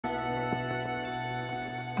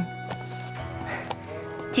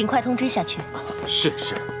尽快通知下去。是。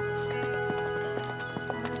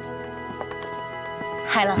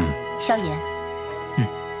海老，萧炎，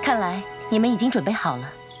看来你们已经准备好了。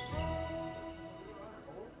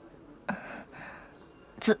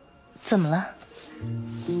怎么了？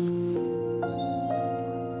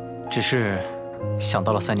只是想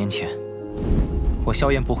到了3年前，我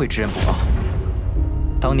萧炎不会知恩不报。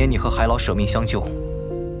当年你和海老舍命相救，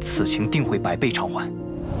此情定会百倍偿还。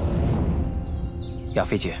亚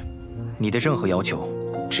菲姐，你的任何要求，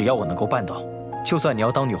只要我能够办到，就算你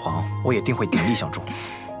要当女皇，我也定会鼎力相助。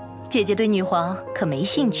姐姐对女皇可没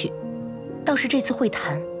兴趣，倒是这次会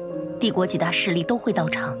谈，帝国几大势力都会到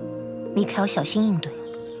场，你可要小心应对。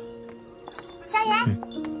萧炎，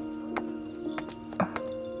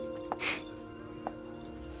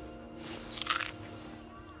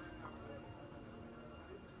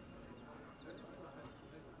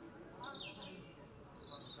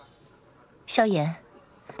萧炎，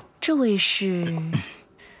这位是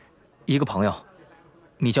一个朋友，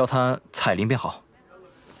你叫她彩铃便好。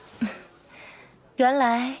原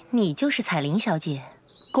来你就是彩铃小姐，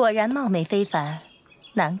果然貌美非凡，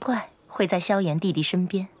难怪会在萧炎弟弟身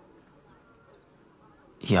边。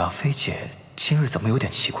亚菲姐今日怎么有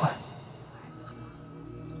点奇怪？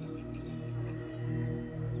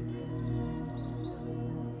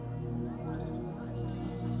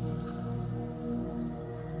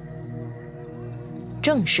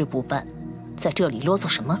正事不办，在这里啰嗦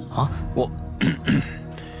什么？啊，我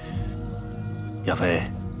亚菲，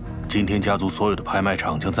今天家族所有的拍卖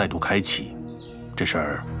场将再度开启，这事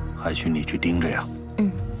儿还需你去盯着呀。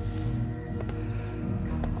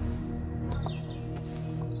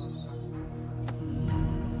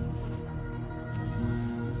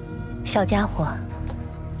小家伙，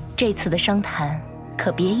这次的商谈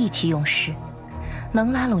可别意气用事，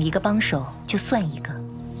能拉拢一个帮手就算一个。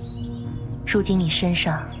如今你身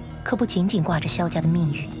上可不仅仅挂着萧家的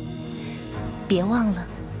命运，别忘了，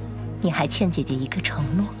你还欠姐姐一个承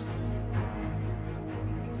诺。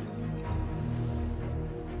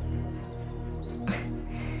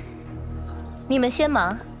你们先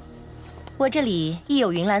忙，我这里一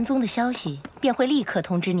有云岚宗的消息，便会立刻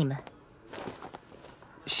通知你们。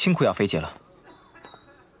辛苦亚菲姐了，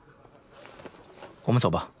我们走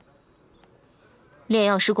吧。炼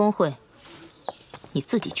药师公会，你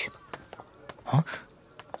自己去吧。啊，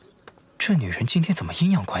这女人今天怎么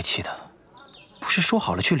阴阳怪气的？不是说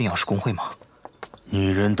好了去炼药师公会吗？女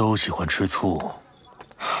人都喜欢吃醋。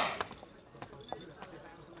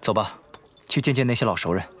走吧，去见见那些老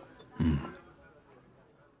熟人。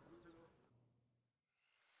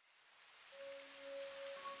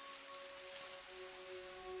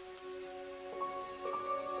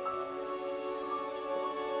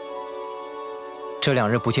这2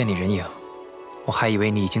日不见你人影，我还以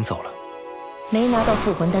为你已经走了。没拿到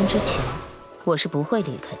复魂丹之前，我是不会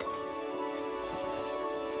离开的。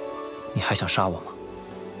你还想杀我吗？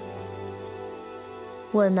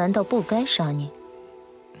我难道不该杀你？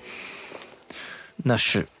那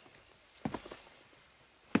是……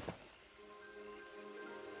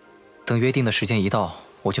等约定的时间一到，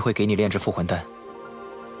我就会给你炼制复魂丹。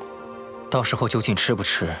到时候究竟吃不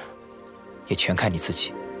吃，也全看你自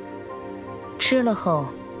己。吃了后，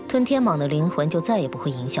吞天蟒的灵魂就再也不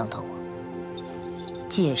会影响到我。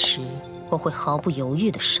届时，我会毫不犹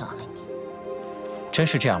豫地杀了你。真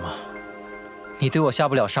是这样吗？你对我下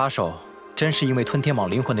不了杀手，真是因为吞天蟒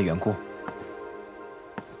灵魂的缘故？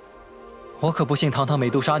我可不信堂堂美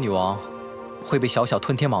杜莎女王会被小小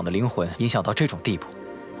吞天蟒的灵魂影响到这种地步。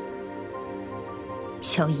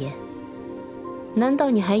萧炎，难道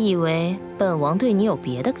你还以为本王对你有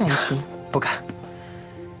别的感情？不敢。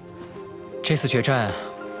这次决战，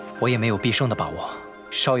我也没有必胜的把握，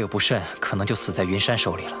稍有不慎，可能就死在云山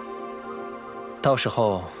手里了。到时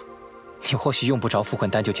候，你或许用不着复魂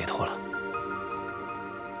丹就解脱了。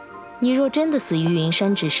你若真的死于云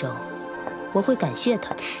山之手，我会感谢他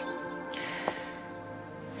的。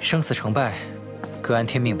生死成败，各安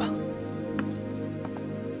天命吧。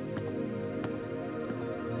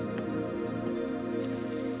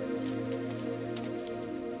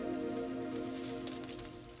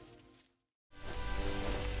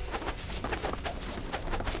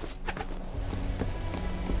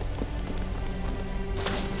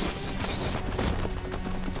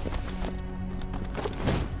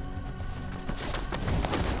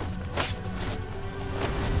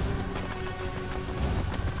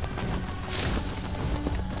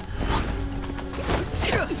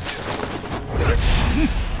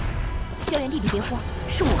萧炎弟弟，别慌，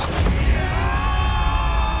是我。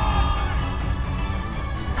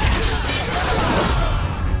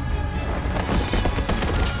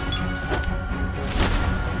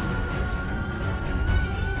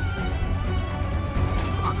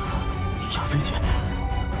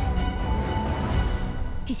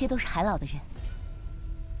都是海老的人，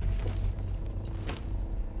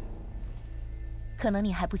可能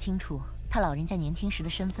你还不清楚他老人家年轻时的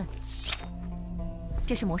身份。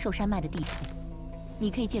这是魔兽山脉的地图，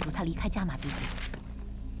你可以借助它离开加玛帝国。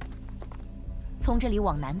从这里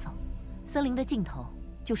往南走，森林的尽头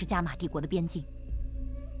就是加玛帝国的边境。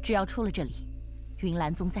只要出了这里，云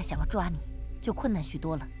岚宗再想要抓你，就困难许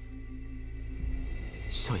多了。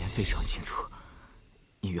萧炎非常清楚，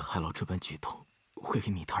你与海老这般举动会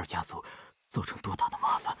给米特尔家族造成多大的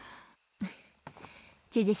麻烦。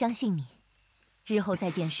姐姐相信你，日后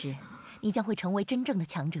再见时，你将会成为真正的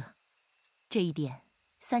强者。这一点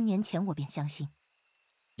，3年前我便相信。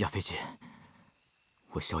亚菲姐，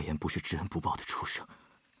我萧炎不是知恩不报的畜生。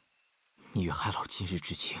你与海老今日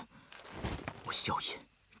之情，我萧炎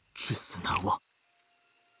至死难忘。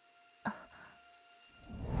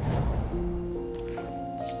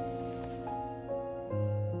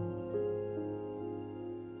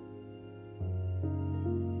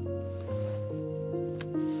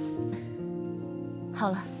好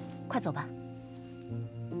了，快走吧。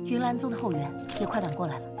云岚宗的后援也快赶过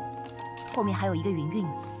来了，后面还有一个云韵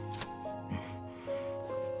呢。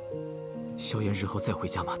萧炎日后再回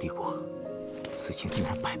加玛帝国，此情定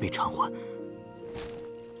然百倍偿还。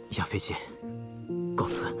亚菲姐，告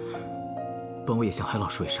辞，帮我也向海老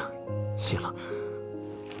说一声，谢了。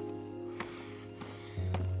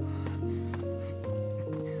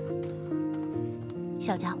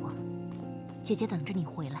小家伙，姐姐等着你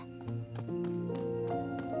回来。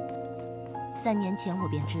3年前我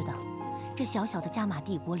便知道，这小小的加玛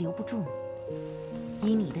帝国留不住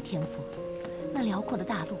你。以你的天赋，那辽阔的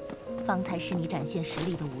大陆，方才是你展现实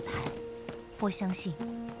力的舞台。我相信，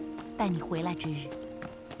待你回来之日，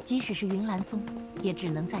即使是云岚宗，也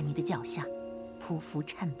只能在你的脚下匍匐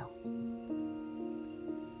颤抖。